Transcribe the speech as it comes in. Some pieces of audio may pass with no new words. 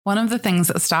One of the things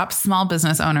that stops small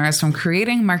business owners from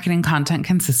creating marketing content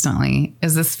consistently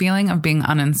is this feeling of being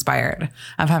uninspired,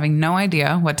 of having no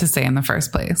idea what to say in the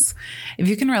first place. If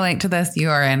you can relate to this,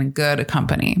 you are in good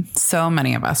company. So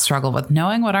many of us struggle with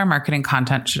knowing what our marketing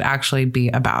content should actually be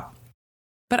about.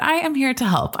 But I am here to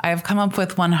help. I have come up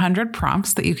with 100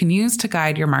 prompts that you can use to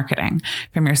guide your marketing,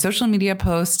 from your social media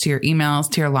posts to your emails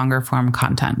to your longer form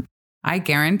content. I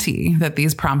guarantee that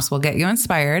these prompts will get you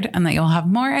inspired and that you'll have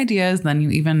more ideas than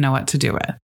you even know what to do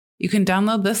with. You can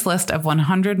download this list of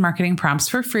 100 marketing prompts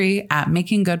for free at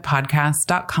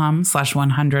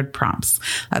makinggoodpodcast.com/100 prompts.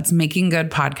 That's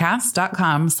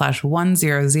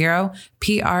makinggoodpodcast.com/100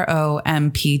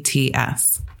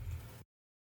 PROMPTS.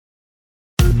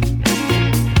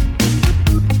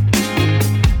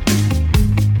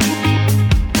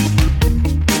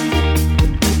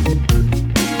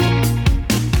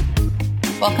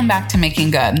 Welcome back to Making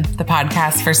Good, the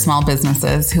podcast for small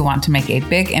businesses who want to make a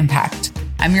big impact.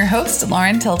 I'm your host,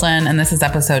 Lauren Tilton, and this is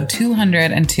episode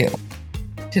 202.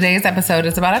 Today's episode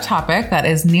is about a topic that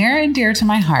is near and dear to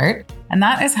my heart, and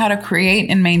that is how to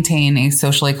create and maintain a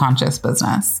socially conscious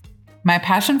business. My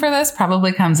passion for this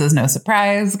probably comes as no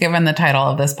surprise, given the title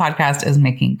of this podcast is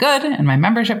Making Good, and my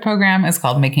membership program is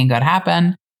called Making Good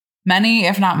Happen. Many,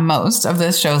 if not most, of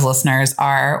this show's listeners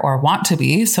are or want to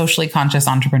be socially conscious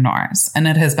entrepreneurs, and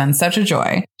it has been such a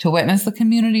joy to witness the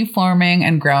community forming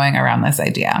and growing around this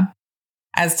idea.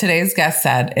 As today's guest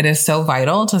said, it is so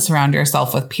vital to surround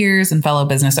yourself with peers and fellow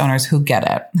business owners who get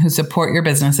it, who support your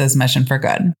business's mission for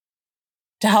good.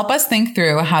 To help us think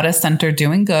through how to center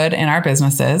doing good in our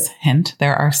businesses, hint,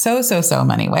 there are so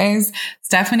many ways,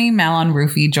 Stephanie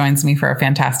Malon-Rufi joins me for a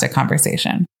fantastic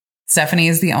conversation. Stephanie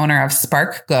is the owner of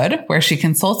Spark Good, where she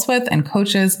consults with and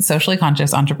coaches socially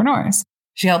conscious entrepreneurs.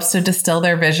 She helps to distill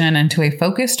their vision into a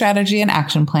focused strategy and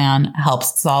action plan,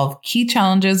 helps solve key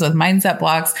challenges with mindset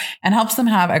blocks, and helps them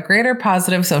have a greater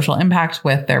positive social impact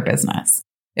with their business.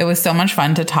 It was so much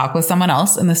fun to talk with someone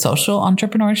else in the social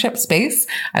entrepreneurship space.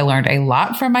 I learned a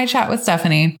lot from my chat with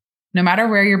Stephanie. No matter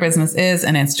where your business is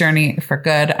in its journey for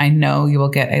good, I know you will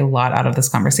get a lot out of this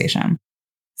conversation.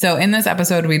 So in this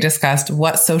episode, we discussed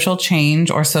what social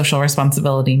change or social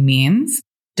responsibility means,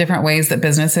 different ways that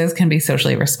businesses can be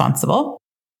socially responsible,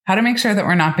 how to make sure that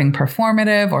we're not being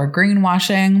performative or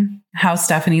greenwashing, how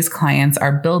Stephanie's clients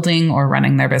are building or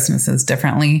running their businesses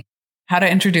differently, how to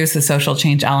introduce a social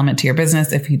change element to your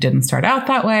business if you didn't start out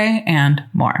that way, and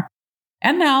more.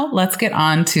 And now let's get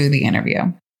on to the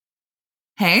interview.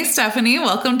 Hey, Stephanie,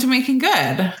 welcome to Making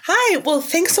Good. Hi. Well,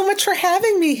 thanks so much for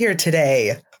having me here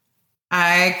today.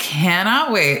 I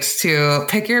cannot wait to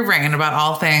pick your brain about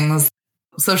all things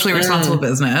socially responsible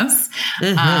business.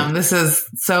 Mm-hmm. This is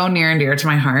so near and dear to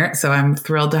my heart, so I'm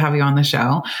thrilled to have you on the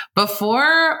show.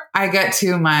 Before I get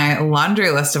to my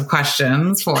laundry list of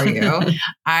questions for you,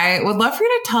 I would love for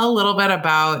you to tell a little bit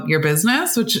about your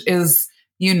business, which is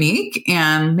unique,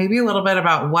 and maybe a little bit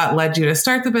about what led you to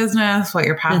start the business, what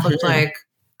your path looked like.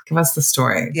 Give us the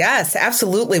story. Yes,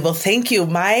 absolutely. Well, thank you.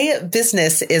 My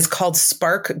business is called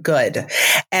Spark Good,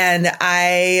 and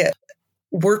I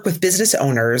work with business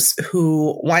owners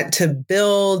who want to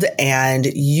build and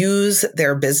use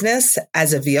their business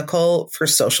as a vehicle for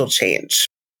social change.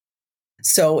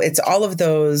 So it's all of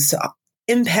those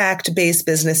impact-based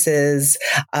businesses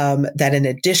that, in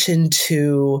addition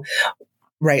to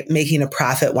making a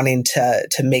profit, wanting to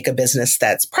make a business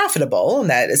that's profitable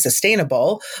and that is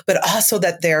sustainable, but also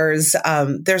that there's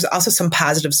also some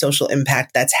positive social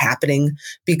impact that's happening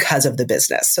because of the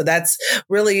business. So that's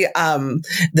really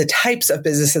the types of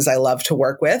businesses I love to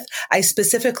work with. I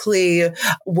specifically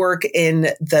work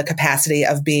in the capacity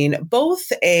of being both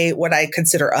what I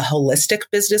consider a holistic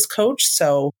business coach.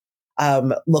 So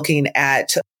looking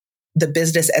at the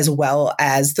business as well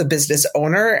as the business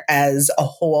owner as a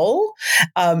whole,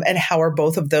 and how are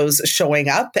both of those showing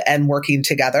up and working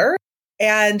together.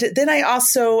 And then I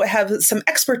also have some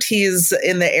expertise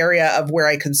in the area of where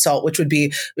I consult, which would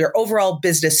be your overall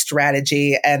business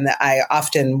strategy. And I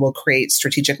often will create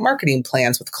strategic marketing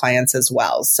plans with clients as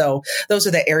well. So those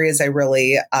are the areas I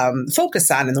really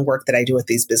focus on in the work that I do with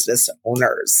these business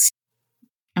owners.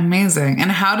 Amazing.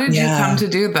 And how did you come to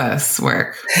do this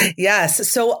work? Yes.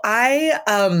 So I,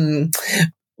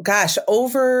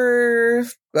 over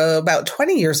about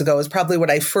 20 years ago is probably when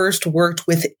I first worked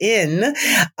within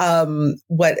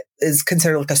what is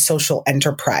considered like a social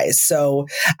enterprise. So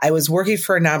I was working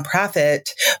for a nonprofit.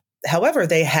 However,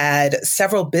 they had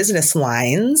several business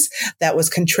lines that was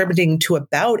contributing to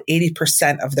about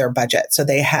 80% of their budget. So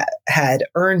they had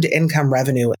earned income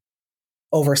revenue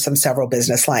over several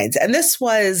business lines. And this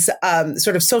was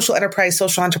sort of social enterprise,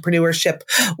 social entrepreneurship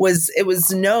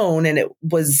was known and it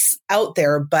was out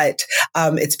there, but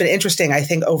it's been interesting. I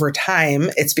think over time,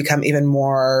 it's become even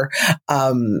more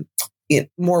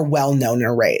more well-known,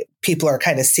 right? People are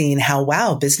kind of seeing how,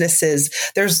 wow, businesses,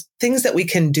 there's things that we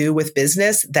can do with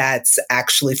business that's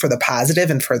actually for the positive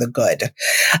and for the good.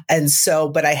 And so,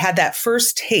 but I had that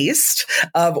first taste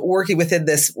of working within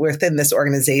this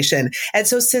organization. And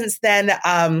so since then,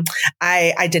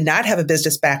 I did not have a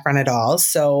business background at all.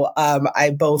 So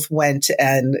I both went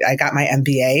and I got my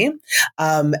MBA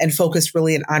and focused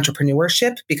really in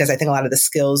entrepreneurship, because I think a lot of the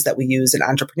skills that we use in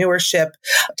entrepreneurship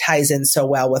ties in so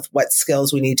well with what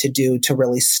skills we need to do to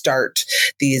really start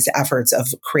these efforts of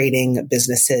creating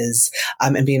businesses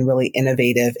and being really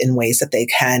innovative in ways that they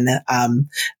can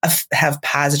have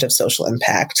positive social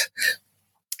impact.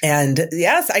 And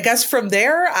yes, I guess from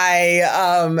there,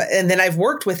 and then I've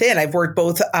worked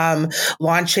both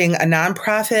launching a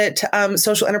nonprofit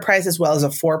social enterprise as well as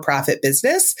a for-profit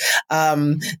business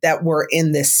that were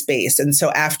in this space. And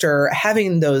so after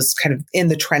having those kind of in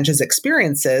the trenches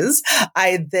experiences,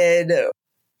 I then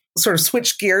sort of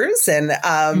switch gears and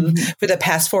for the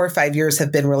past 4 or 5 years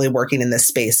have been really working in this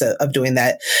space of doing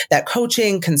that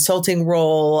coaching, consulting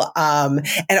role,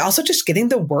 and also just getting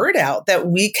the word out that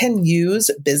we can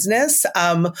use business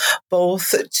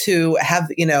both to have,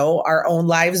 our own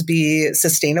lives be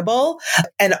sustainable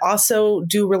and also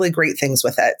do really great things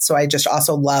with it. So I just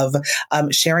also love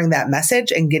sharing that message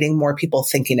and getting more people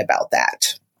thinking about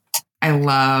that. I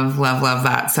love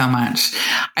that so much.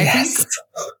 I think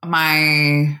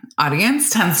my audience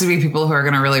tends to be people who are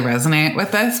going to really resonate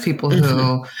with this, people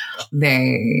who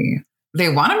they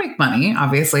want to make money.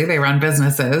 Obviously, they run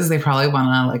businesses. They probably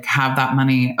want to have that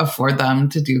money afford them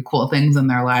to do cool things in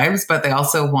their lives, but they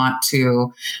also want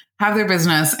to have their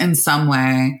business in some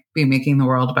way be making the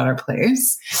world a better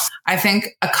place. I think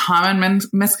a common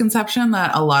misconception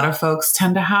that a lot of folks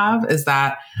tend to have is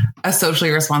that a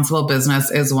socially responsible business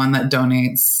is one that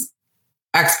donates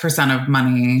X percent of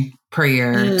money per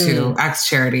year to X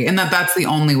charity, and that's the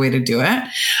only way to do it.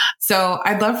 So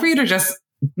I'd love for you to just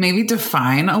maybe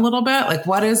define a little bit,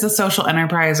 what is a social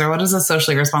enterprise or what is a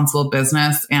socially responsible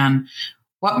business, and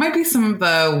what might be some of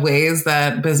the ways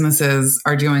that businesses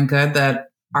are doing good that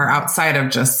are outside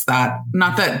of just that.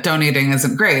 Not that donating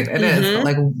isn't great. It is,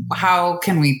 but how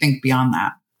can we think beyond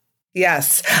that?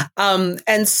 Yes.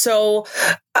 And so,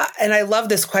 and I love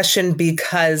this question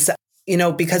because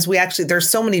we actually, there's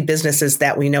so many businesses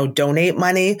that we know donate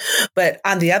money, but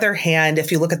on the other hand,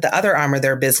 if you look at the other arm of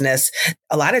their business,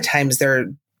 a lot of times they're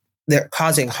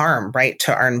causing harm, right,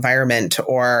 to our environment,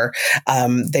 or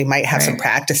they might have some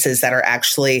practices that are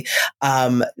actually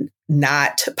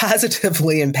not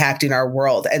positively impacting our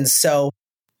world. And so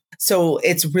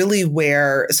it's really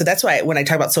so that's why when I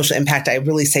talk about social impact, I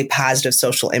really say positive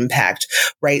social impact,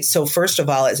 right? So first of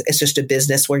all, it's just a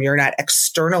business where you're not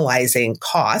externalizing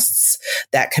costs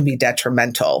that can be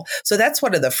detrimental. So that's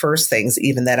one of the first things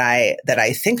even that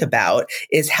I think about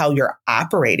is how you're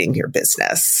operating your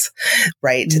business,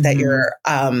 right? That you're,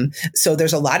 so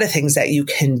there's a lot of things that you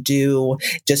can do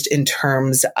just in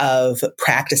terms of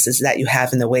practices that you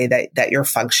have in the way that you're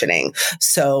functioning.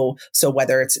 So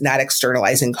whether it's not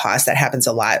externalizing costs, that happens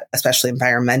a lot, especially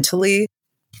environmentally.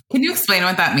 Can you explain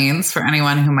what that means for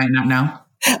anyone who might not know?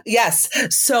 Yes.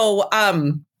 So,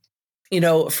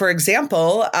 for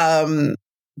example,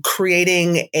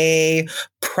 creating a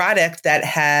product that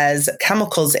has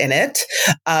chemicals in it,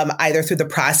 either through the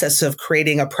process of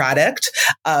creating a product,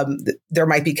 there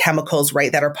might be chemicals,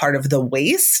 right, that are part of the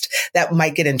waste that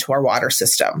might get into our water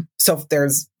system. So if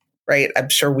there's, right, I'm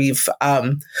sure we've,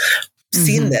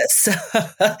 seen this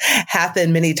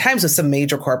happen many times with some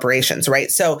major corporations, right?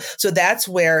 So that's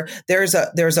where there's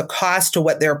a cost to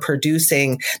what they're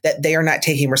producing that they are not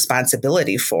taking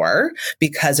responsibility for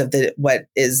because of what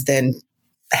is then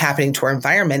happening to our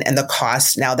environment and the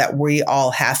cost now that we're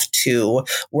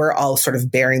all sort of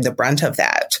bearing the brunt of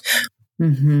that.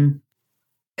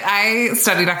 I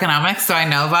studied economics, so I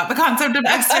know about the concept of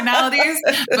externalities,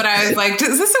 but I was like,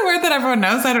 is this a word that everyone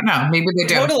knows? I don't know. Maybe they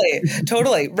do.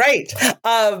 Totally. Right.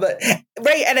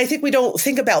 Right. And I think we don't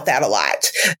think about that a lot.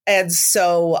 And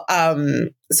so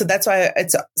that's why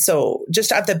it's so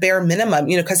just at the bare minimum,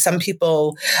 because some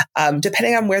people,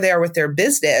 depending on where they are with their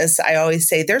business, I always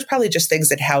say there's probably just things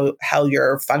that how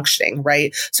you're functioning,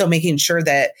 right? So making sure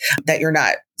that you're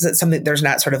not there's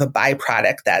not sort of a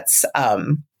byproduct that's,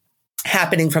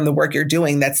 happening from the work you're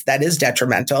doing that is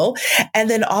detrimental. And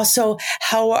then also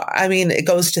it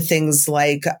goes to things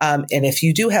like, and if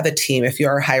you do have a team, if you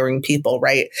are hiring people,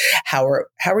 right, how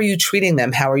are you treating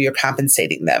them? How are you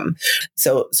compensating them?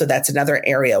 So that's another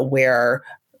area where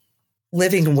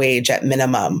living wage at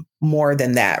minimum, more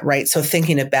than that, right? So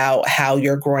thinking about how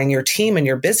you're growing your team and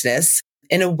your business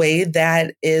in a way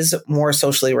that is more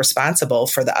socially responsible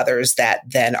for the others that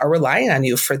then are relying on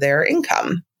you for their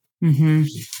income. Mm-hmm.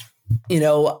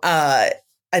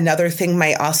 Another thing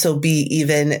might also be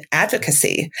even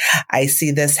advocacy. I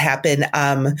see this happen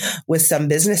with some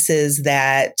businesses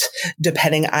that,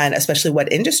 depending on especially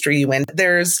what industry you in,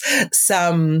 there's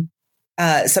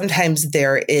sometimes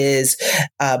there is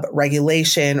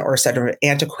regulation or sort of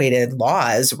antiquated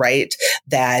laws, right,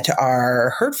 that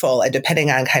are hurtful. And depending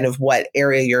on kind of what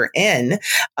area you're in,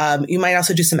 you might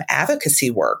also do some advocacy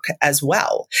work as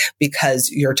well, because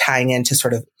you're tying into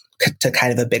sort of to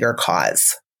kind of a bigger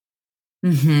cause.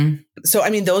 Mm-hmm. So,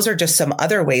 those are just some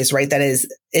other ways, right? That is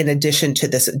in addition to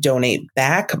this donate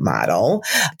back model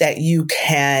that you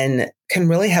can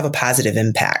really have a positive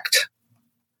impact.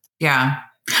 Yeah.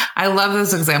 I love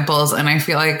those examples. And I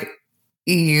feel like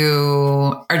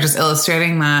you are just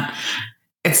illustrating that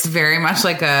it's very much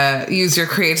like a use your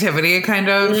creativity kind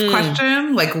of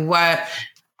question. Like, what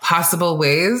possible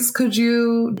ways could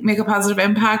you make a positive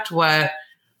impact? What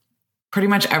pretty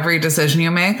much every decision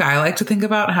you make, I like to think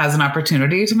about, has an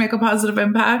opportunity to make a positive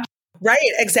impact. Right.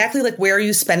 Exactly. Like, where are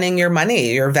you spending your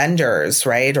money, your vendors,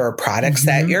 right? Or products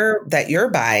that you're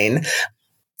buying?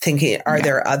 Thinking, are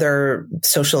there other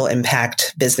social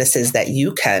impact businesses that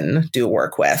you can do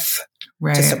work with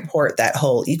to support that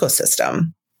whole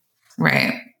ecosystem?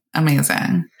 Right.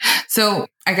 Amazing. So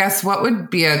I guess what would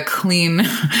be a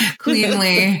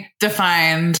cleanly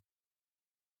defined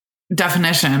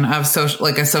definition of social,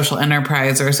 like a social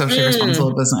enterprise or a socially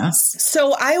responsible business?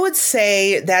 So I would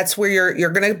say that's where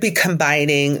you're going to be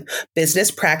combining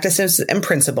business practices and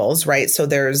principles, right? So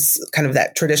there's kind of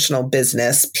that traditional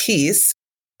business piece,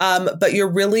 but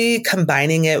you're really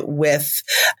combining it with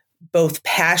both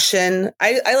passion.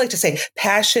 I like to say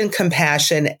passion,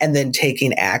 compassion, and then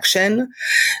taking action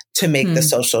to make the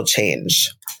social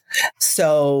change,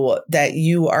 so that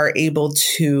you are able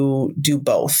to do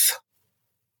both.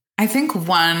 I think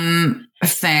one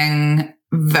thing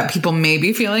that people may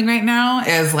be feeling right now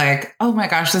is like, oh my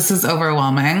gosh, this is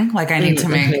overwhelming. Like, I need to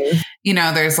make,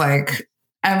 there's like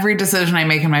every decision I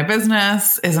make in my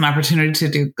business is an opportunity to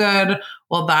do good.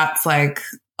 Well, that's like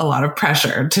a lot of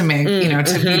pressure to make,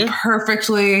 to be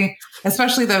perfectly,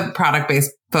 especially the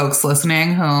product-based folks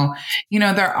listening who,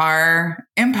 there are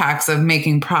impacts of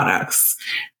making products.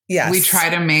 Yes. We try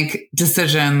to make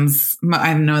decisions.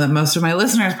 I know that most of my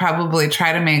listeners probably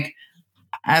try to make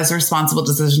as responsible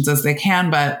decisions as they can,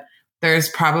 but there's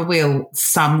probably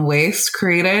some waste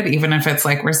created, even if it's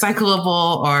like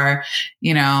recyclable or,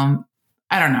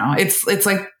 I don't know. It's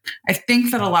like, I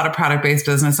think that a lot of product-based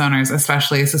business owners,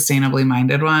 especially sustainably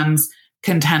minded ones,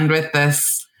 contend with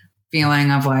this feeling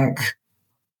of like,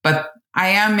 but I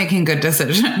am making good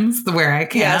decisions where I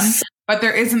can. Yes. But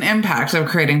there is an impact of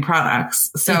creating products.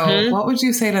 So what would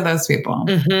you say to those people?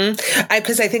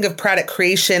 Because I think of product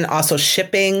creation, also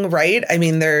shipping, right? I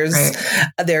mean, there's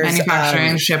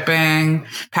manufacturing, shipping,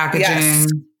 packaging. Yes.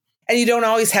 And you don't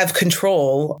always have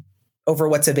control over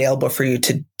what's available for you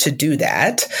to do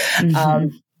that.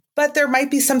 But there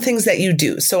might be some things that you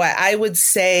do. So I would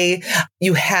say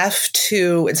you have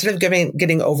to, instead of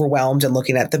getting overwhelmed and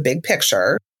looking at the big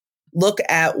picture, look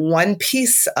at one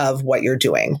piece of what you're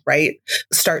doing, right?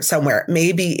 Start somewhere.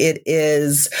 Maybe it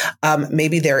is,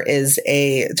 maybe there is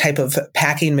a type of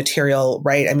packing material,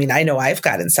 right? I mean, I know I've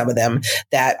gotten some of them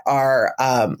that are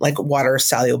like water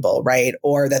soluble, right?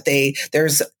 Or that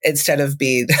there's, instead of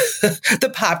being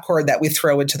the popcorn that we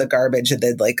throw into the garbage and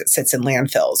then like sits in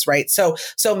landfills, right? So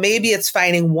maybe it's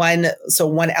finding one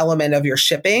element of your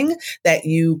shipping that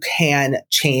you can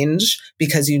change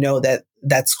because you know that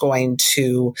that's going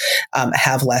to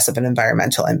have less of an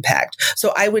environmental impact.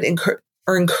 So I would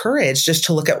encourage just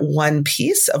to look at one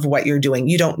piece of what you're doing.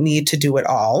 You don't need to do it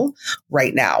all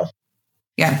right now.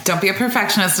 Yeah. Don't be a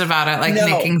perfectionist about it. Like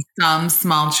making some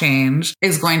small change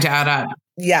is going to add up.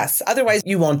 Yes. Otherwise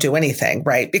you won't do anything,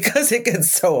 right? Because it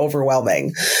gets so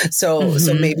overwhelming. So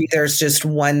maybe there's just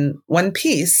one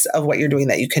piece of what you're doing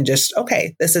that you can just,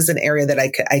 okay, this is an area that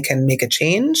I can make a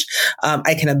change.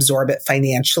 I can absorb it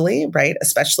financially, right?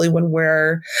 Especially when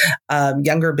we're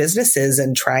younger businesses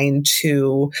and trying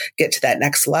to get to that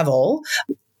next level.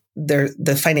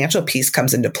 The financial piece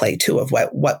comes into play too, of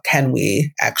what can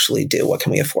we actually do? What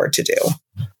can we afford to do?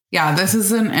 Yeah, this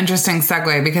is an interesting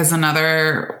segue because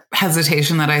another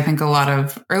hesitation that I think a lot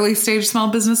of early stage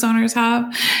small business owners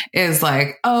have is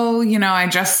like, oh, I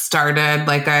just started,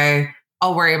 like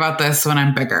I'll worry about this when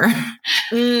I'm bigger.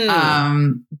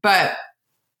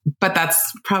 But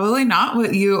that's probably not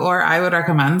what you or I would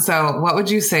recommend. So what would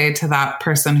you say to that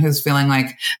person who's feeling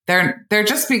like they're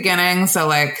just beginning? So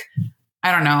like,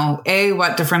 I don't know, A,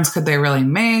 what difference could they really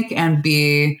make? And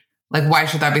B, like, why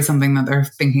should that be something that they're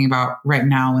thinking about right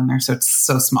now when they're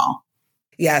so small?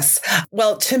 Yes.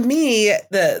 Well, to me,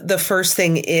 the first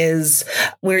thing is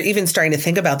we're even starting to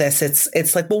think about this.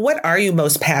 It's like, well, what are you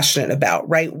most passionate about,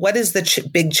 right? What is the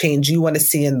big change you want to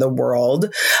see in the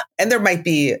world? And there might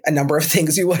be a number of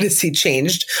things you want to see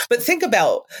changed, but think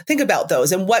about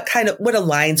those and what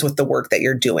aligns with the work that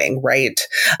you're doing, right?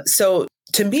 So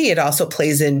to me, it also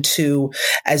plays into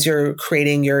as you're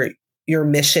creating your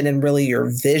mission and really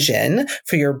your vision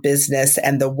for your business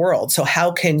and the world. So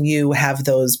how can you have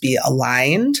those be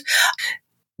aligned?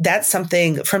 That's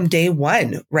something from day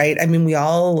one, right? I mean, we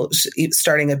all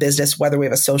starting a business, whether we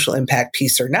have a social impact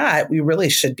piece or not, we really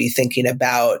should be thinking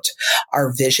about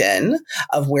our vision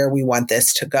of where we want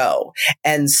this to go.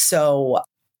 And so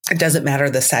it doesn't matter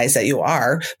the size that you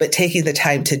are, but taking the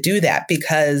time to do that,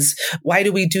 because why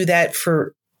do we do that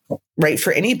for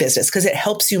any business? Because it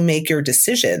helps you make your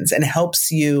decisions and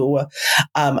helps you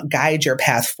guide your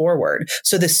path forward.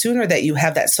 So the sooner that you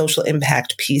have that social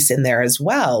impact piece in there as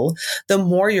well, the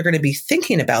more you're going to be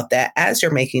thinking about that as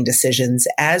you're making decisions,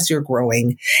 as you're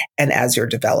growing, and as you're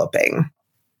developing.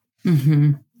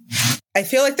 Mm-hmm. I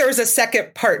feel like there was a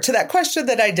second part to that question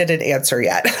that I didn't answer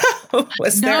yet.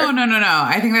 Was there? No.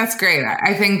 I think that's great.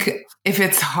 I think if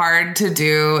it's hard to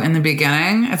do in the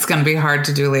beginning, it's going to be hard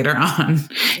to do later on.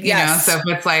 Yes. So if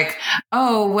it's like,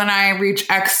 oh, when I reach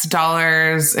X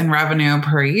dollars in revenue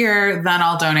per year, then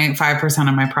I'll donate 5%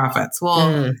 of my profits.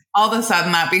 Well, all of a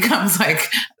sudden that becomes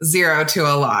like 0 to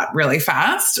a lot really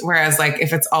fast. Whereas like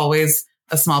if it's always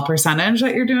a small percentage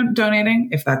that you're donating,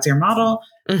 if that's your model,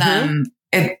 then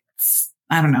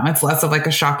I don't know, it's less of like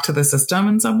a shock to the system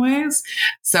in some ways.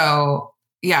 So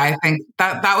yeah, I think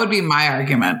that would be my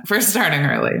argument for starting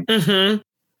early. Mm-hmm.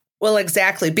 Well,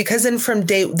 exactly. Because then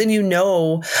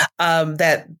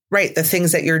that, right, the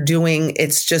things that you're doing,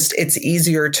 it's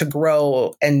easier to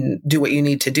grow and do what you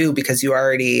need to do because you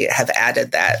already have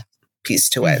added that piece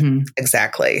to it. Mm-hmm.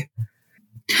 Exactly.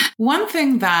 One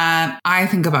thing that I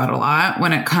think about a lot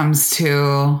when it comes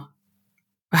to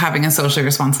having a socially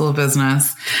responsible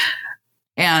business,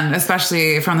 and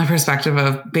especially from the perspective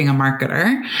of being a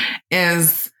marketer,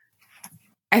 is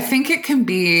I think it can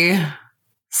be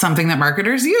something that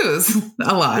marketers use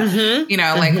a lot.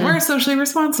 Mm-hmm. Like we're socially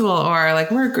responsible, or like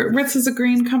this is a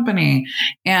green company.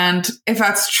 And if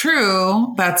that's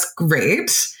true, that's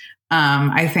great.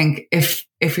 I think if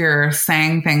you're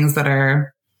saying things that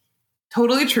are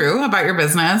totally true about your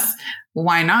business,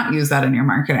 why not use that in your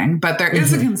marketing? But there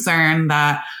is a concern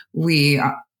that we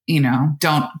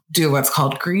don't do what's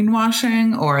called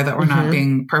greenwashing, or that we're not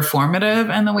being performative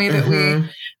in the way that we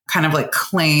kind of like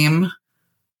claim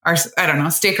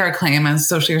stake our claim as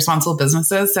socially responsible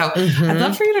businesses. So I'd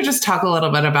love for you to just talk a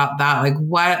little bit about that. Like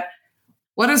what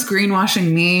does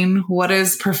greenwashing mean? What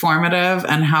is performative,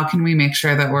 and how can we make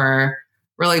sure that we're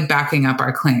really backing up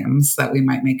our claims that we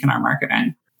might make in our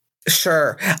marketing?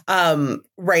 Sure.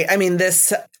 Right. I mean,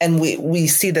 we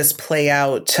see this play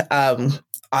out,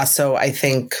 also, I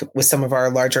think with some of our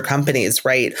larger companies,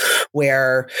 right,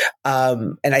 where,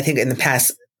 and I think in the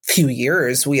past few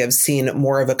years, we have seen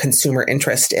more of a consumer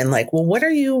interest in like, well, what are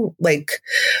you like?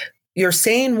 You're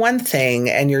saying one thing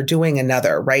and you're doing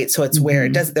another, right? So it's where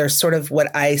there's sort of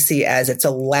what I see as it's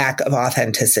a lack of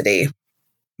authenticity.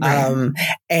 Right.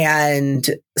 And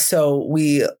so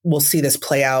we will see this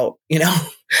play out,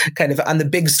 kind of on the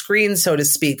big screen, so to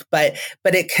speak, but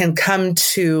it can come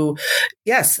to,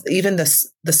 yes, even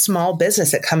the small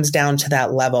business, it comes down to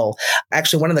that level.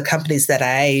 Actually, one of the companies that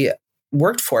I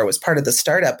worked for, was part of the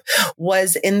startup,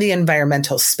 was in the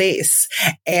environmental space.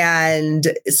 And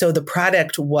so the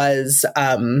product was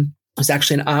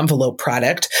actually an envelope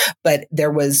product, but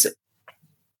there was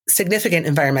significant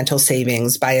environmental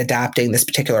savings by adopting this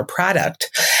particular product.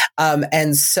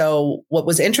 And so what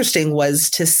was interesting was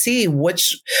to see what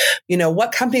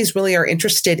companies really are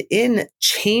interested in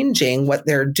changing what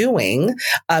they're doing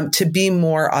to be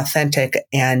more authentic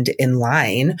and in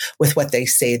line with what they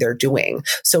say they're doing.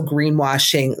 So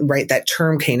greenwashing, right, that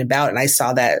term came about, and I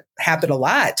saw that happen a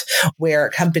lot where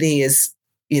a company is,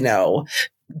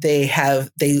 they have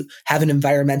an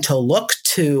environmental look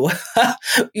to,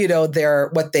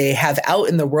 what they have out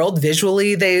in the world.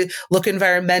 Visually, they look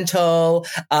environmental.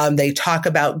 They talk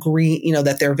about green,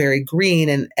 that they're very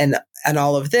green and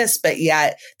all of this, but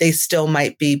yet they still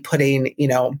might be putting,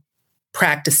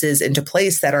 practices into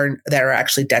place that are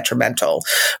actually detrimental,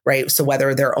 right? So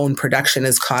whether their own production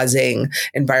is causing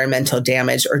environmental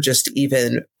damage or just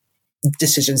even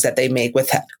decisions that they make with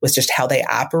just how they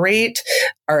operate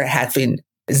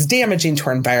is damaging to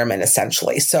our environment,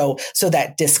 essentially. So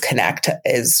that disconnect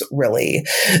is really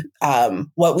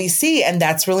what we see. And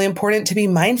that's really important to be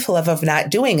mindful of not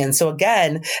doing. And so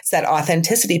again, it's that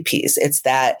authenticity piece. It's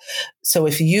that, so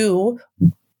if you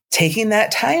taking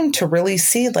that time to really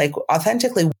see, like,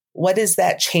 authentically, what is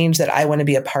that change that I want to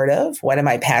be a part of? What am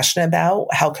I passionate about?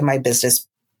 How can my business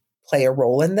play a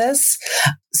role in this?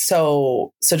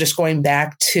 So just going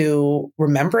back to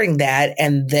remembering that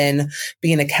and then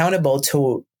being accountable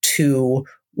to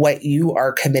what you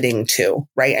are committing to,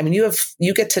 right? I mean,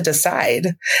 you get to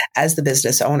decide as the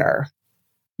business owner.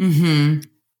 Mm-hmm.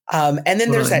 And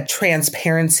then there's that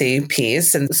transparency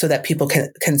piece, and so that people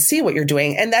can see what you're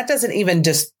doing. And that doesn't even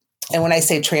just, and when I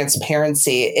say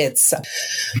transparency, it's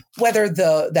whether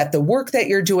the work that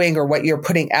you're doing or what you're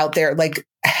putting out there, like,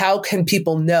 how can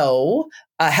people know,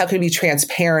 how can you be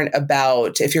transparent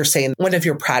about if you're saying one of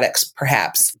your products,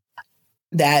 perhaps,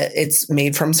 that it's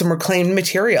made from some reclaimed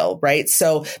material, right?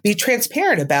 So be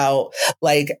transparent about,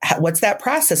 like, what's that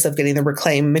process of getting the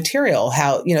reclaimed material?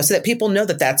 How, so that people know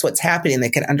that that's what's happening. They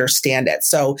can understand it.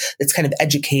 So it's kind of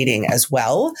educating as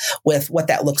well with what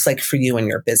that looks like for you and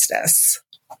your business.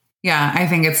 Yeah, I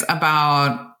think it's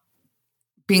about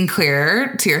being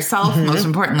clear to yourself, most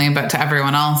importantly, but to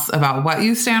everyone else about what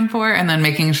you stand for. And then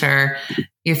making sure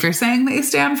if you're saying that you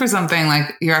stand for something,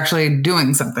 like, you're actually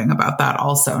doing something about that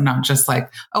also, not just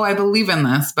like, oh, I believe in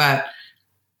this, but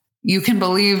you can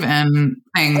believe in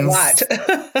things a lot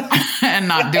and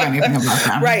not do anything about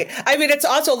them. Right. I mean, it's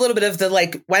also a little bit of the,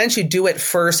 like, why don't you do it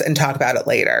first and talk about it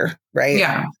later? Right.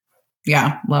 Yeah.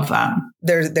 Yeah. Love that.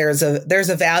 There's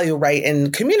a value, right,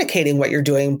 in communicating what you're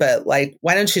doing, but, like,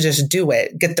 why don't you just do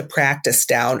it, get the practice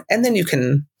down, and then you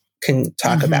can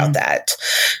talk about that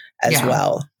as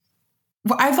well.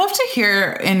 Well, I'd love to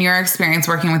hear, in your experience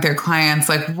working with your clients,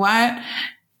 like, what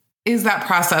is that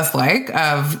process like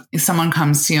of someone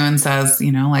comes to you and says,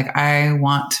 like, I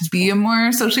want to be a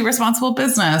more socially responsible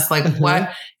business. Like,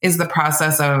 what is the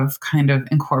process of kind of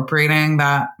incorporating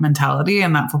that mentality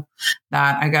and that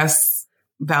I guess,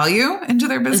 value into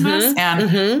their business?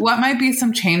 And what might be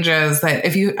some changes that I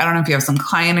don't know if you have some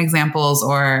client examples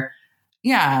or,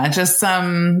 just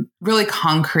some really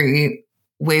concrete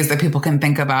ways that people can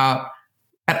think about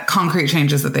concrete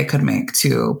changes that they could make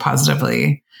to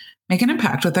positively make an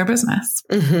impact with their business.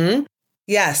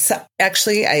 Yes.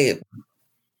 Actually,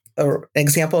 an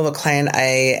example of a client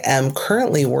I am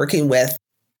currently working with,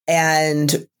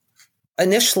 and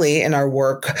initially in our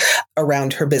work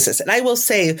around her business. And I will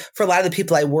say, for a lot of the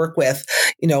people I work with,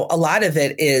 a lot of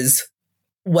it is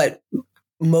what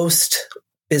most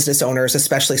business owners,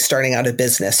 especially starting out a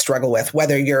business, struggle with,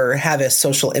 whether you have a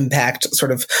social impact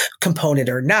sort of component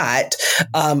or not.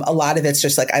 A lot of it's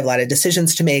just like, I have a lot of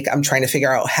decisions to make. I'm trying to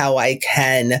figure out how I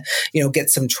can, get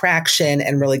some traction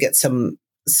and really get some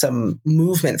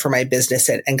movement for my business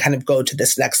and kind of go to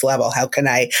this next level. How can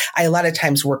I a lot of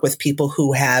times work with people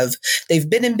who they've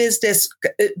been in business.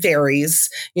 It varies,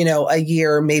 a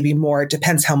year, maybe more. It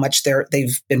depends how much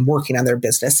they've been working on their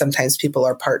business. Sometimes people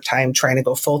are part-time trying to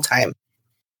go full-time.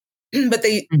 But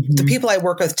the people I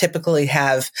work with typically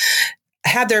have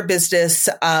had their business,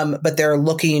 but they're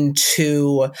looking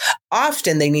to,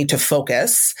 often they need to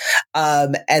focus.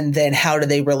 And then how do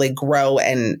they really grow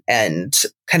and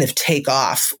kind of take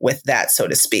off with that, so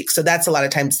to speak? So that's a lot of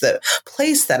times the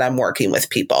place that I'm working with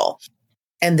people.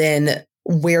 And then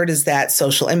where does that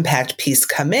social impact piece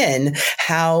come in?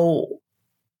 How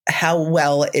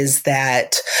well is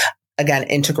that, again,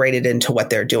 integrated into what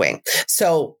they're doing?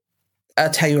 So I'll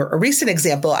tell you a recent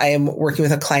example. I am working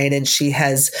with a client, and she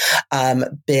has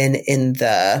been in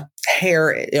the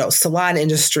hair, salon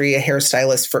industry, a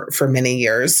hairstylist for many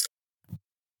years.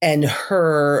 And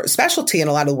her specialty and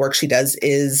a lot of the work she does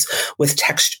is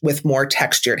with more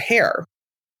textured hair,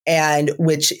 and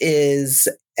which is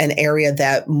an area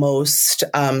that most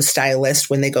stylists,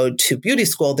 when they go to beauty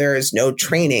school, there is no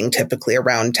training typically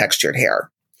around textured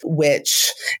hair.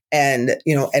 And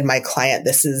my client,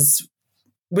 this is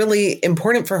really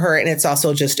important for her. And it's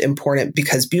also just important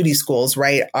because beauty schools,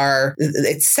 right,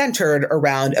 it's centered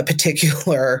around a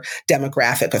particular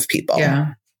demographic of people.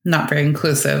 Yeah. Not very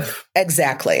inclusive.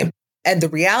 Exactly. And the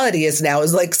reality is now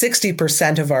is like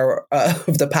 60% of our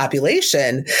of the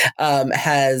population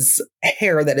has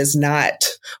hair that is not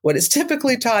what is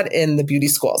typically taught in the beauty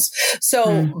schools.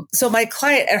 So my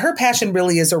client, and her passion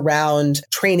really is around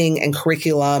training and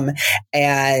curriculum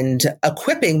and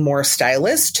equipping more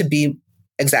stylists to be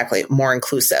exactly more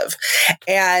inclusive.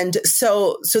 And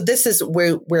so this is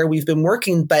where we've been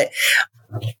working, but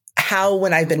how,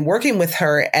 when I've been working with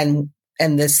her and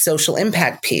this social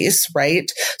impact piece,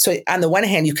 right? So on the one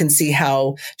hand, you can see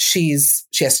how she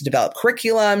has to develop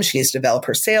curriculum. She needs to develop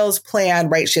her sales plan,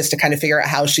 right? She has to kind of figure out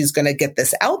how she's going to get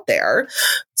this out there,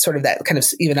 sort of that kind of,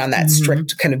 even on that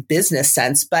strict kind of business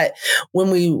sense. But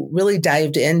when we really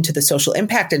dived into the social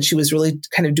impact, and she was really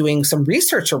kind of doing some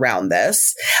research around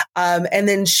this, and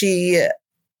then she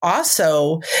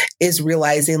also is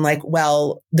realizing like,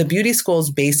 well, the beauty schools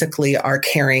basically are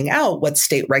carrying out what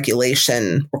state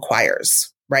regulation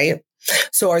requires, right?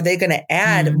 So are they going to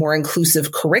add more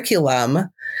inclusive curriculum?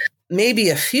 Maybe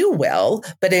a few will,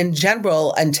 but in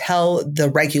general, until the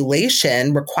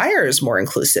regulation requires more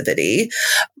inclusivity,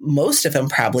 most of them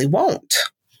probably won't.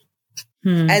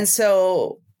 And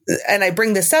so, and I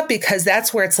bring this up because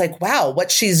that's where it's like, wow, what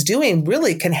she's doing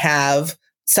really can have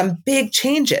some big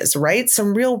changes, right?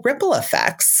 Some real ripple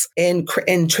effects in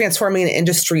transforming an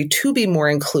industry to be more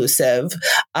inclusive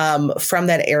from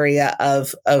that area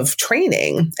of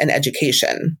training and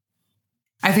education.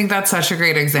 I think that's such a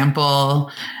great example.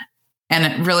 And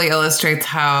it really illustrates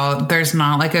how there's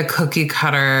not like a cookie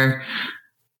cutter,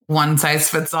 one size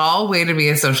fits all way to be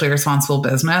a socially responsible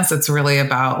business. It's really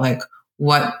about like,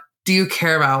 what do you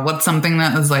care about? What's something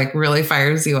that is like really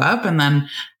fires you up? And then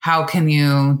how can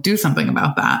you do something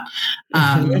about that?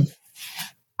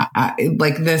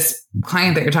 Like this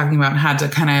client that you're talking about had to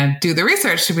kind of do the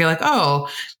research to be like, oh,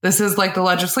 this is like the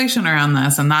legislation around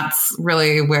this. And that's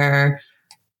really where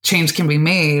change can be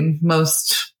made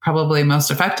probably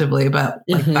most effectively. But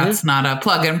like, that's not a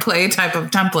plug and play type of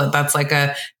template. That's like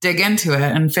a dig into it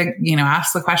and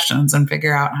ask the questions and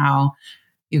figure out how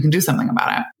you can do something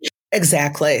about it.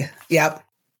 Exactly. Yep.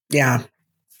 Yeah.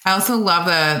 I also love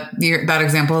that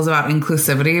example is about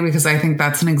inclusivity, because I think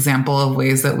that's an example of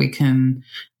ways that we can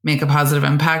make a positive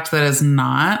impact that is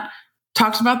not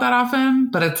talked about that often.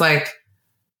 But it's like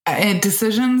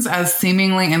decisions as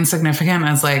seemingly insignificant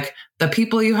as like the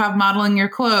people you have modeling your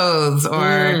clothes,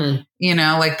 or,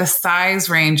 like the size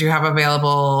range you have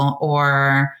available,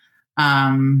 or,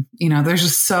 there's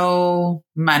just so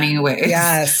many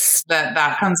ways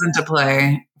that comes into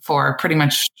play for pretty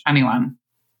much anyone.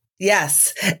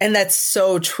 Yes. And that's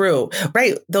so true,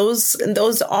 right?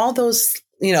 All those,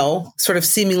 sort of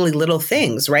seemingly little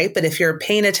things, right? But if you're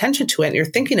paying attention to it and you're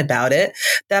thinking about it,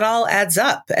 that all adds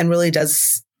up and really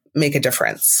does make a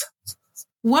difference.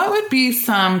 What would be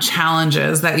some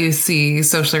challenges that you see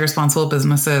socially responsible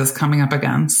businesses coming up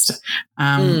against?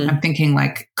 I'm thinking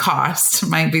like cost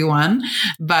might be one,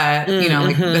 but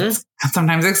it's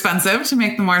sometimes expensive to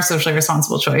make the more socially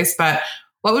responsible choice. But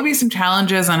what would be some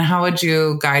challenges, and how would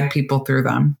you guide people through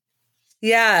them?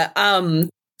 Yeah.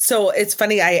 So it's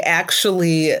funny.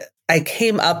 I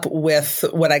came up with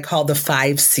what I call the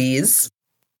 5 C's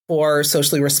for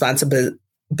socially responsible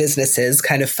businesses,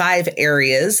 kind of 5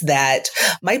 areas that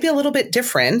might be a little bit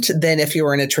different than if you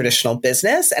were in a traditional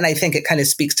business. And I think it kind of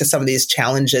speaks to some of these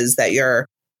challenges that you're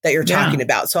talking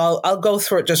about. So I'll go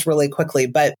through it just really quickly,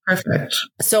 but perfect.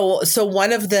 So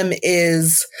one of them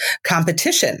is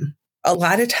competition. A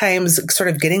lot of times sort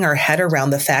of getting our head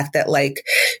around the fact that like,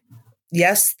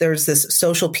 yes, there's this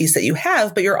social piece that you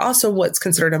have, but you're also what's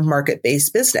considered a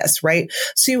market-based business, right?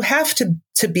 So you have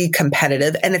to be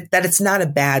competitive, and that it's not a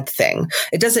bad thing.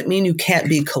 It doesn't mean you can't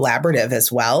be collaborative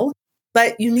as well,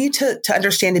 but you need to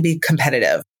understand to be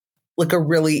competitive. Like a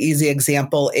really easy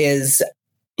example is,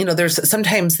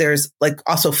 there's like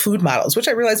also food models, which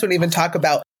I realize we don't even talk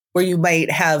about, where you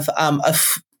might have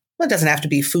it doesn't have to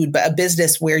be food, but a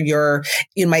business where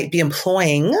you might be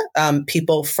employing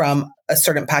people from a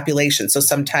certain population. So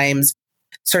sometimes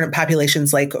certain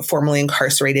populations, like formerly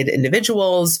incarcerated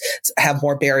individuals, have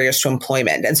more barriers to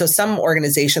employment. And so some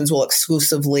organizations will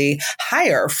exclusively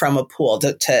hire from a pool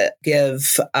to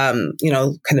give, kind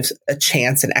of a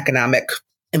chance and economic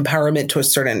empowerment to a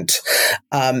certain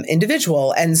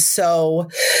individual. And so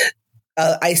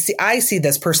I see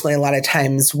this personally a lot of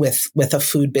times with a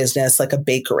food business, like a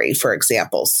bakery, for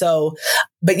example. So,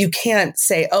 but you can't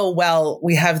say, oh, well,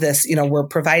 we have this,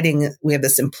 we have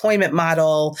this employment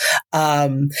model.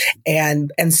 And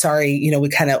sorry,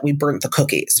 we burnt the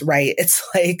cookies, right? It's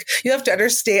like, you have to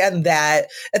understand that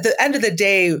at the end of the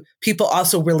day, people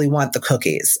also really want the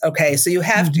cookies. Okay. So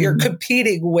you're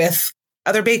competing with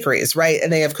other bakeries, right?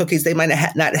 And they have cookies. They might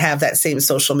not have that same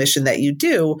social mission that you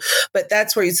do, but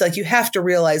that's where it's like, you have to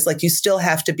realize, like, you still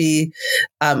have to be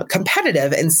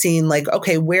competitive and seeing like,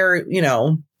 okay, where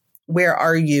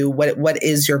are you? What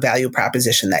is your value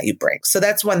proposition that you bring? So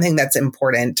that's one thing that's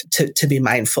important to be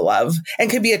mindful of, and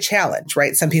can be a challenge,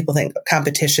 right? Some people think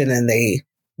competition and they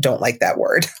don't like that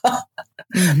word,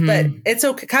 but it's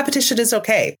okay. Competition is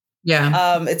okay.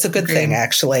 Yeah. It's a good thing,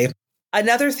 actually.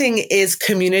 Another thing is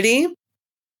community.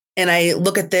 And I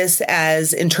look at this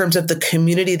as in terms of the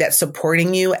community that's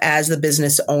supporting you as the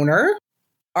business owner.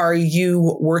 Are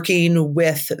you working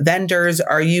with vendors?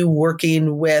 Are you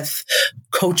working with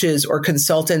coaches or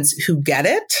consultants who get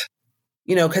it?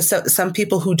 Because some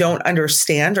people who don't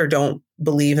understand or don't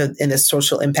believe in this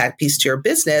social impact piece to your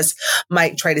business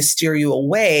might try to steer you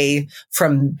away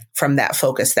from that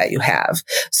focus that you have.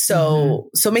 So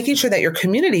making sure that your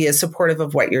community is supportive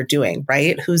of what you're doing,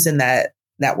 right? Who's in that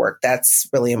network? That's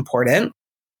really important.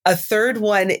 A third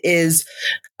one is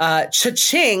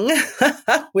cha-ching,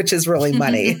 which is really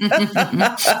money.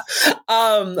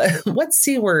 What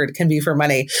C word can be for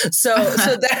money? So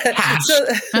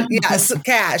yes,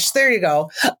 cash. There you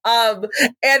go.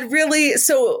 And really,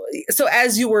 so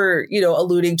as you were,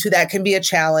 alluding to, that can be a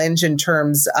challenge in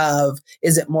terms of,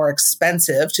 is it more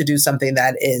expensive to do something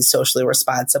that is socially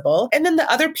responsible? And then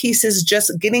the other piece is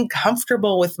just getting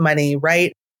comfortable with money,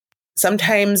 right?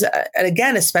 Sometimes, and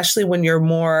again, especially when you're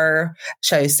more,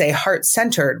 shall I say,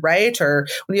 heart-centered, right? Or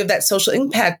when you have that social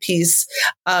impact piece,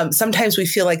 sometimes we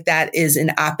feel like that is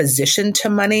in opposition to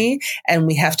money, and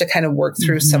we have to kind of work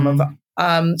through some of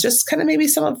just kind of maybe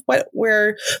some of what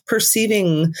we're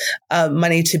perceiving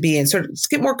money to be, and sort of just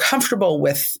get more comfortable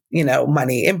with,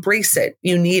 money. Embrace it.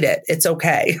 You need it. It's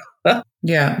okay.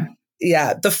 Yeah.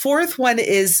 Yeah. The fourth one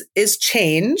is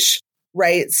change,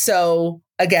 right? So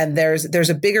again, there's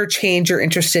a bigger change you're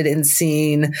interested in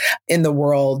seeing in the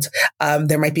world.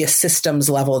 There might be a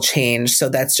systems level change. So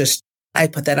that's just, I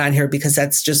put that on here because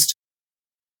that's just,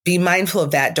 be mindful of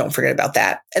that. Don't forget about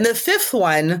that. And the fifth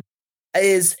one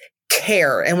is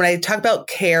care. And when I talk about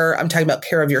care, I'm talking about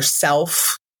care of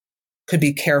yourself. Could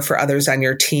be care for others on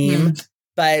your team.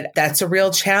 But that's a real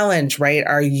challenge, right?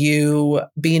 Are you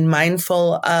being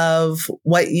mindful of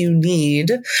what you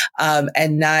need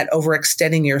and not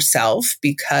overextending yourself?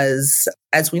 Because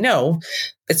as we know,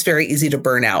 it's very easy to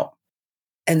burn out.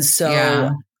 And so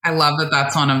yeah, I love that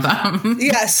that's one of them.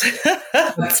 Yes.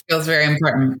 That feels very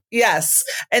important. Yes.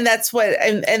 And that's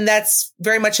and that's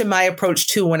very much in my approach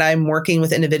too, when I'm working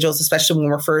with individuals, especially when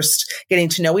we're first getting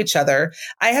to know each other.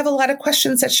 I have a lot of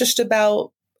questions that's just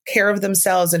about care of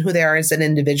themselves and who they are as an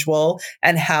individual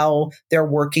and how they're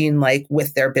working like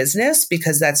with their business,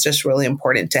 because that's just really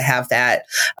important to have that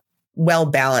well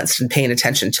balanced and paying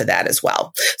attention to that as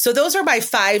well. So those are my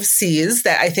 5 C's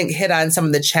that I think hit on some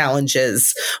of the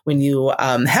challenges when you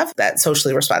have that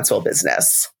socially responsible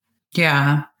business.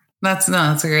 Yeah, that's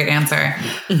a great answer.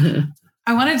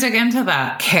 I want to dig into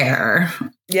that care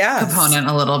component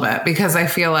a little bit, because I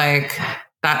feel like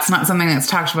that's not something that's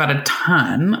talked about a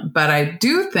ton, but I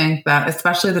do think that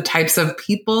especially the types of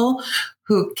people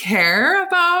who care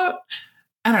about,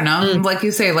 I don't know, like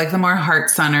you say, like the more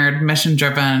heart-centered,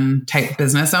 mission-driven type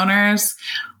business owners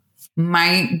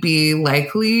might be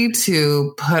likely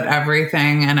to put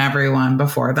everything and everyone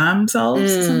before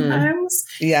themselves sometimes.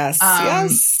 Yes.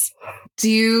 Yes. Do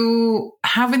you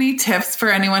have any tips for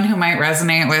anyone who might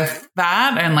resonate with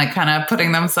that and like kind of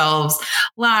putting themselves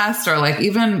last, or like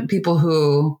even people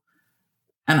who,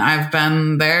 and I've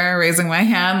been there raising my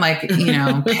hand, like,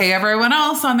 pay everyone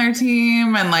else on their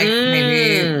team and like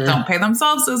maybe don't pay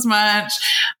themselves as much,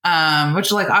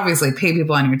 which like obviously pay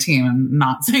people on your team. I'm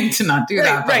not saying to not do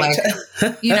that, but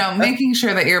like, making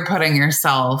sure that you're putting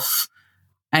yourself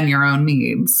and your own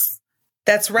needs.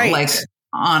 That's right. Like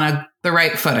on the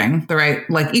right footing, the right,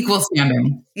 like equal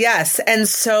standing. Yes. And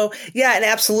so, yeah, and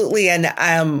absolutely. And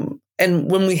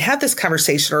when we have this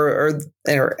conversation or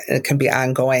it can be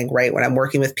ongoing, right? When I'm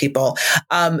working with people.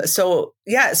 So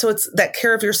it's that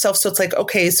care of yourself. So it's like,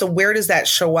 okay, so where does that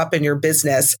show up in your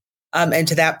business? And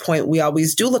to that point, we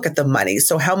always do look at the money.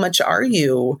 So how much are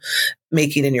you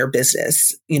making in your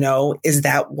business? Is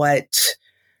that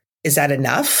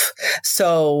enough?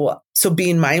 So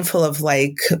being mindful of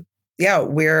like,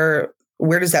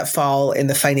 where does that fall in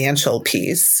the financial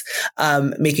piece?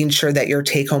 Making sure that your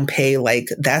take-home pay, like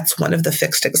that's one of the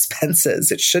fixed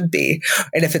expenses. It should be.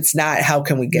 And if it's not, how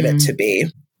can we get it to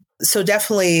be? So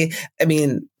definitely, I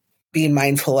mean, being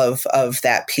mindful of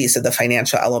that piece of the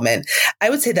financial element. I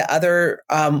would say the other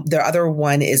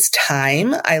one is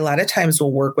time. I a lot of times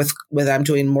will work with I'm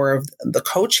doing more of the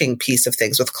coaching piece of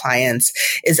things with clients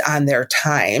is on their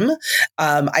time.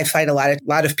 I find a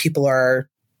lot of people are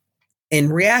in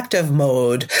reactive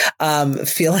mode,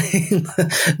 feeling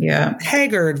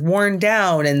haggard, worn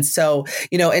down. And so,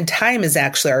 and time is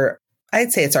actually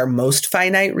I'd say it's our most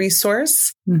finite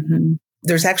resource. Mm-hmm.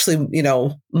 There's actually,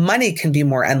 money can be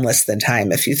more endless than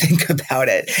time if you think about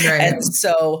it. Right. And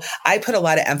so I put a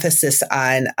lot of emphasis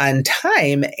on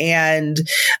time and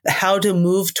how to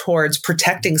move towards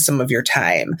protecting some of your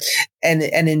time. And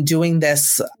in doing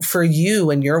this for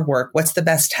you and your work, what's the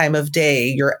best time of day,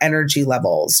 your energy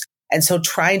levels. And so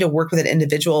trying to work with an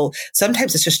individual,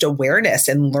 sometimes it's just awareness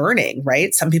and learning,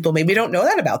 right? Some people maybe don't know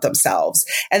that about themselves.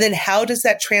 And then how does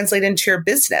that translate into your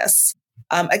business?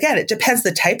 Again, it depends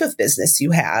the type of business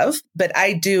you have, but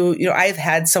I've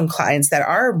had some clients that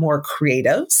are more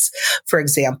creatives, for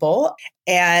example,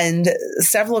 and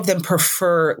several of them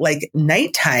prefer like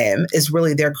nighttime is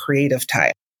really their creative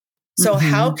time. So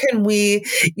how can we,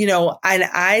 and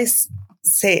I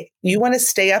say, you want to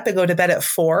stay up and go to bed at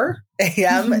 4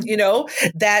 a.m.,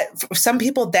 that for some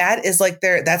people, that is like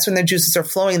that's when their juices are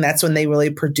flowing. That's when they really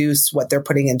produce what they're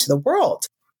putting into the world.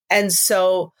 And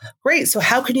so, great. So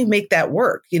how can you make that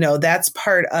work? That's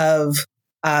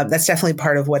that's definitely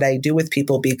part of what I do with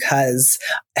people, because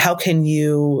how can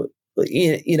you,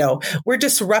 we're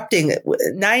disrupting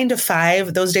 9 to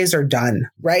 5. Those days are done,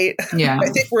 right? Yeah. I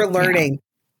think we're learning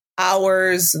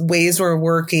hours, ways we're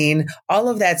working, all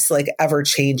of that's like ever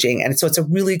changing. And so it's a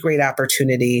really great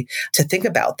opportunity to think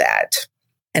about that.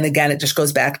 And again, it just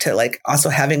goes back to like also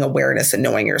having awareness and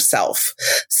knowing yourself.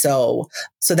 So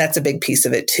that's a big piece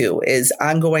of it too, is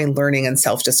ongoing learning and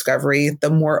self-discovery. The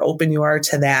more open you are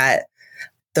to that,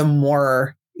 the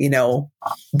more,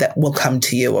 that will come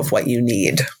to you of what you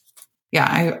need.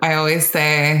 Yeah. I always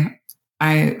say,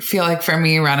 I feel like for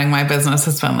me, running my business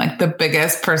has been like the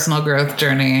biggest personal growth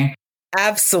journey.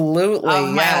 Absolutely. Of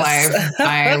my life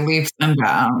by leaps and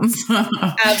bounds.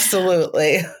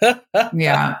 Absolutely.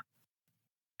 Yeah.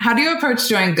 How do you approach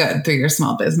doing good through your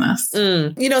small business?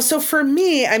 So for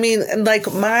me, I mean, like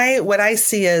what I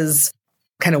see as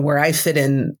kind of where I fit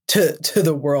in to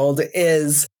the world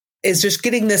is just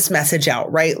getting this message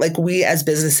out, right? Like we as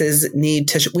businesses need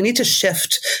to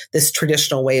shift this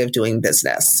traditional way of doing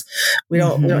business. We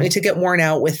don't need to get worn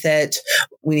out with it.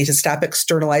 We need to stop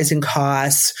externalizing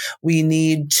costs. We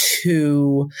need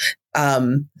to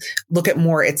look at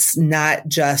more. It's not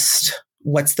just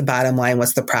what's the bottom line,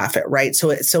 what's the profit, right? So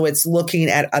it's looking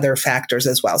at other factors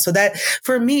as well. So that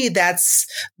for me, that's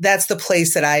the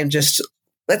place that I'm just,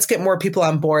 let's get more people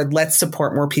on board. Let's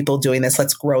support more people doing this.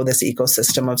 Let's grow this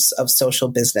ecosystem of social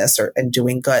business and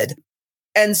doing good.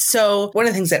 And so one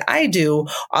of the things that I do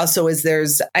also is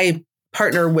I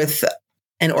partner with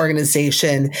an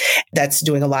organization that's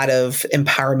doing a lot of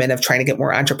empowerment of trying to get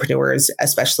more entrepreneurs,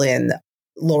 especially in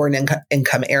lower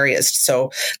income areas.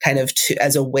 So kind of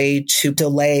as a way to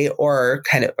delay or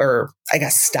I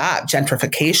guess stop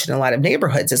gentrification in a lot of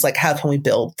neighborhoods is like, how can we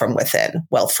build from within,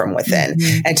 wealth from within?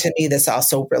 And to me, this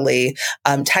also really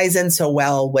ties in so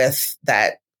well with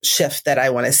that shift that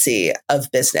I want to see of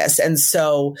business. And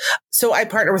so I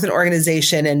partner with an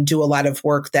organization and do a lot of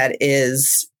work that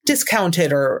is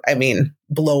discounted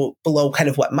below kind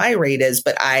of what my rate is,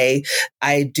 but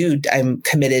I'm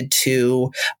committed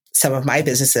to some of my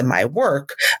business and my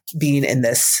work being in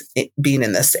this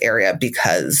area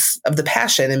because of the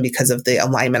passion and because of the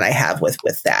alignment I have with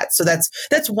that. So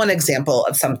that's one example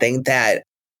of something that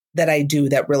I do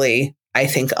that really, I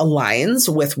think,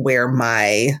 aligns with where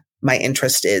my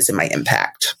interest is and my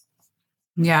impact.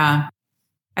 Yeah.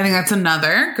 I think that's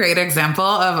another great example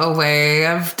of a way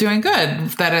of doing good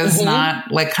that is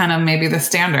not like kind of maybe the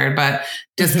standard, but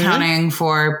discounting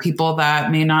for people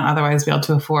that may not otherwise be able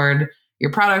to afford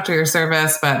your product or your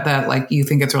service, but that like you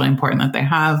think it's really important that they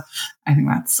have. I think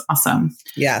that's awesome.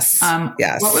 Yes.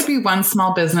 Yes. What would be one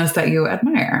small business that you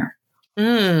admire?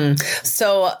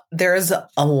 So there's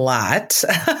a lot,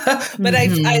 but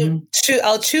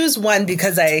I'll choose one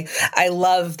because I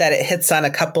love that it hits on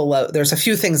there's a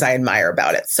few things I admire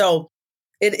about it. So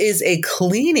it is a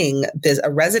cleaning business,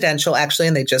 a residential actually,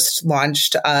 and they just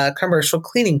launched a commercial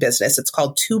cleaning business. It's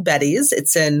called Two Betties.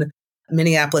 It's in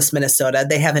Minneapolis, Minnesota.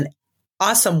 They have an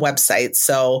awesome website.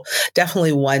 So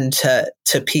definitely one to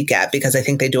peek at because I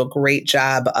think they do a great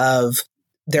job of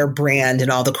their brand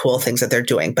and all the cool things that they're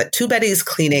doing. But Two Betties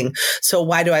Cleaning. So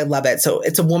why do I love it? So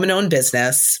it's a woman-owned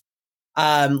business,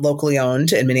 locally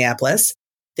owned in Minneapolis.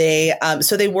 They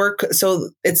work. So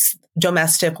it's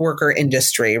domestic worker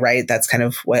industry, right? That's kind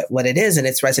of what it is. And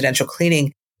it's residential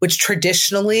cleaning, which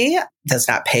traditionally does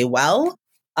not pay well.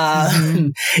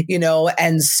 And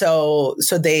so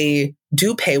they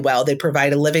do pay well. They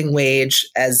provide a living wage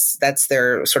as that's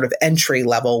their sort of entry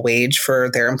level wage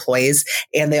for their employees.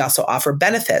 And they also offer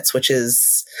benefits, which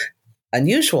is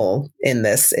unusual in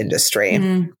this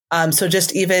industry. So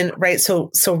just even, right.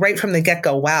 So right from the get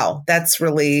go, wow, that's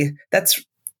really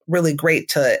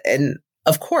great and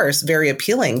of course, very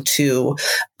appealing to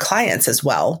clients as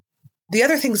well. The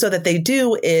other things, though, that they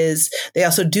do is they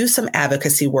also do some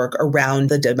advocacy work around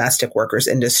the domestic workers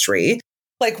industry,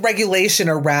 like regulation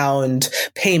around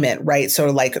payment, right?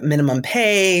 So like minimum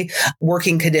pay,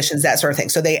 working conditions, that sort of thing.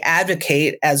 So they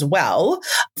advocate as well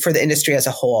for the industry as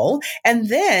a whole. And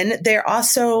then they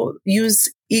also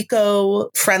use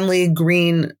eco-friendly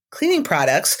green cleaning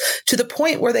products to the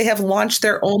point where they have launched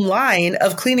their own line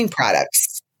of cleaning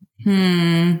products.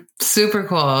 Super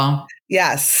cool.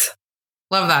 Yes.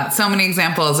 Love that. So many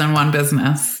examples in one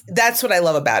business. That's what I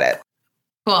love about it.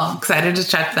 Cool. Excited to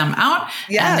check them out.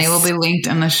 Yes. And they will be linked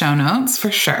in the show notes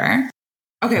for sure.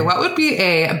 Okay. What would be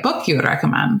a book you would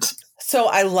recommend? So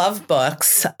I love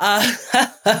books,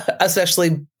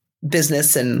 especially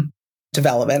business and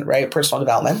development, right? Personal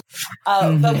development.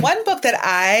 But one book that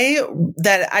I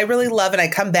really love and I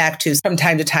come back to from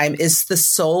time to time is The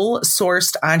Soul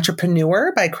Sourced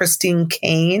Entrepreneur by Christine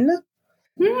Kane.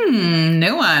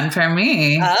 New one for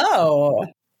me. Oh,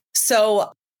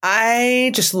 so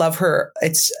I just love her.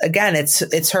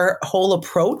 It's her whole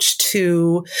approach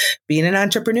to being an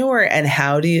entrepreneur and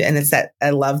I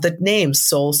love the name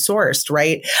Soul Sourced,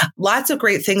 right? Lots of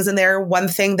great things in there. One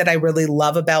thing that I really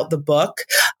love about the book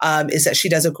is that she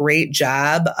does a great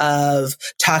job of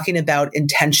talking about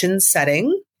intention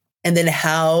setting and then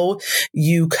how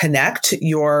you connect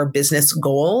your business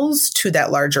goals to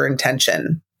that larger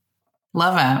intention.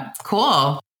 Love it.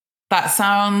 Cool. That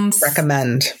sounds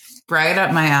recommend right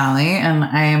up my alley. And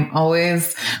I'm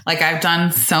always I've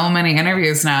done so many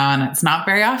interviews now and it's not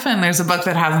very often there's a book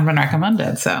that hasn't been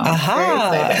recommended. So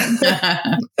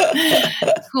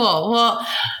Cool. Well,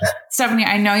 Stephanie,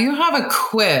 I know you have a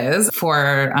quiz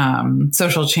for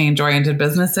social change oriented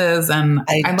businesses. And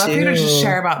I'd love for you to just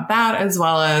share about that as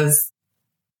well as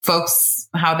folks,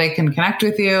 how they can connect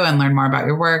with you and learn more about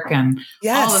your work and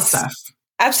all the stuff.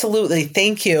 Absolutely.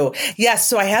 Thank you. Yes.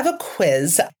 So I have a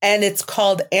quiz and it's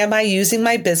called, Am I Using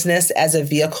My Business as a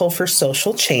Vehicle for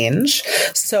Social Change?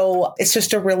 So it's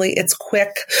just it's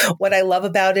quick. What I love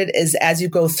about it is as you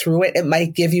go through it, it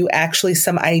might give you actually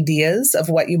some ideas of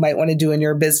what you might want to do in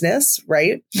your business,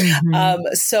 right?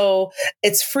 So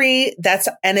it's free.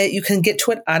 You can get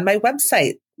to it on my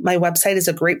website. My website is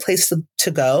a great place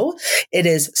to go. It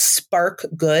is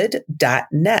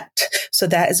sparkgood.net. So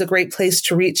that is a great place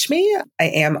to reach me. I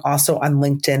am also on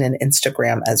LinkedIn and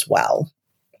Instagram as well.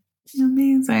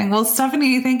 Amazing. Well,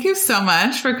 Stephanie, thank you so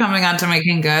much for coming on to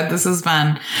Making Good. This has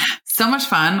been so much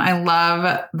fun. I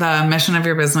love the mission of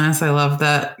your business. I love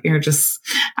that you're just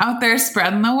out there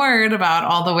spreading the word about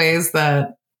all the ways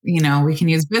that, we can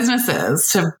use businesses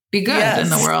to be good in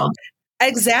the world.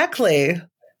 Exactly.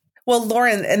 Well,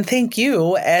 Lauren, and thank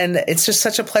you. And it's just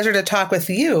such a pleasure to talk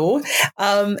with you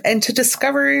and to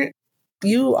discover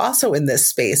you also in this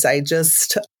space. I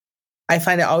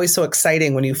find it always so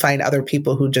exciting when you find other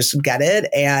people who just get it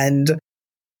and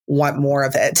want more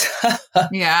of it.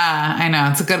 Yeah, I know.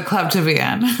 It's a good club to be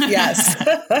in. Yes.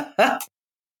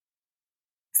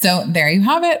 So there you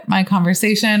have it. My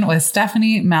conversation with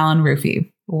Stephanie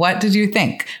Malon-Rufi. What did you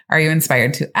think? Are you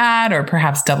inspired to add or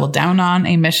perhaps double down on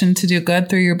a mission to do good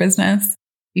through your business?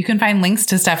 You can find links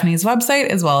to Stephanie's website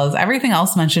as well as everything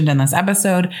else mentioned in this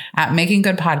episode at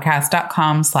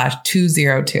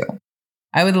makinggoodpodcast.com/202.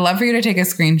 I would love for you to take a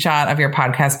screenshot of your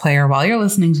podcast player while you're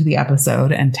listening to the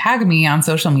episode and tag me on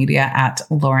social media at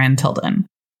Lauren Tilden.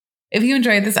 If you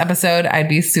enjoyed this episode, I'd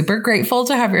be super grateful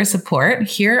to have your support.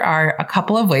 Here are a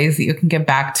couple of ways that you can give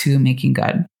back to Making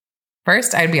Good.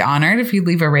 First, I'd be honored if you'd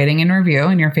leave a rating and review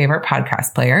in your favorite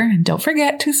podcast player. And don't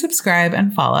forget to subscribe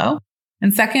and follow.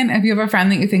 And second, if you have a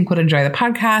friend that you think would enjoy the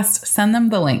podcast, send them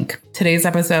the link. Today's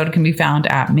episode can be found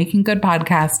at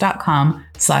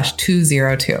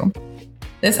makinggoodpodcast.com/202.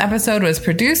 This episode was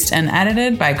produced and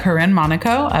edited by Corinne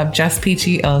Monaco of Just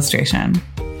Peachy Illustration.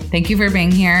 Thank you for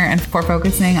being here and for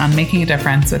focusing on making a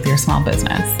difference with your small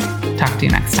business. Talk to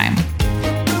you next time.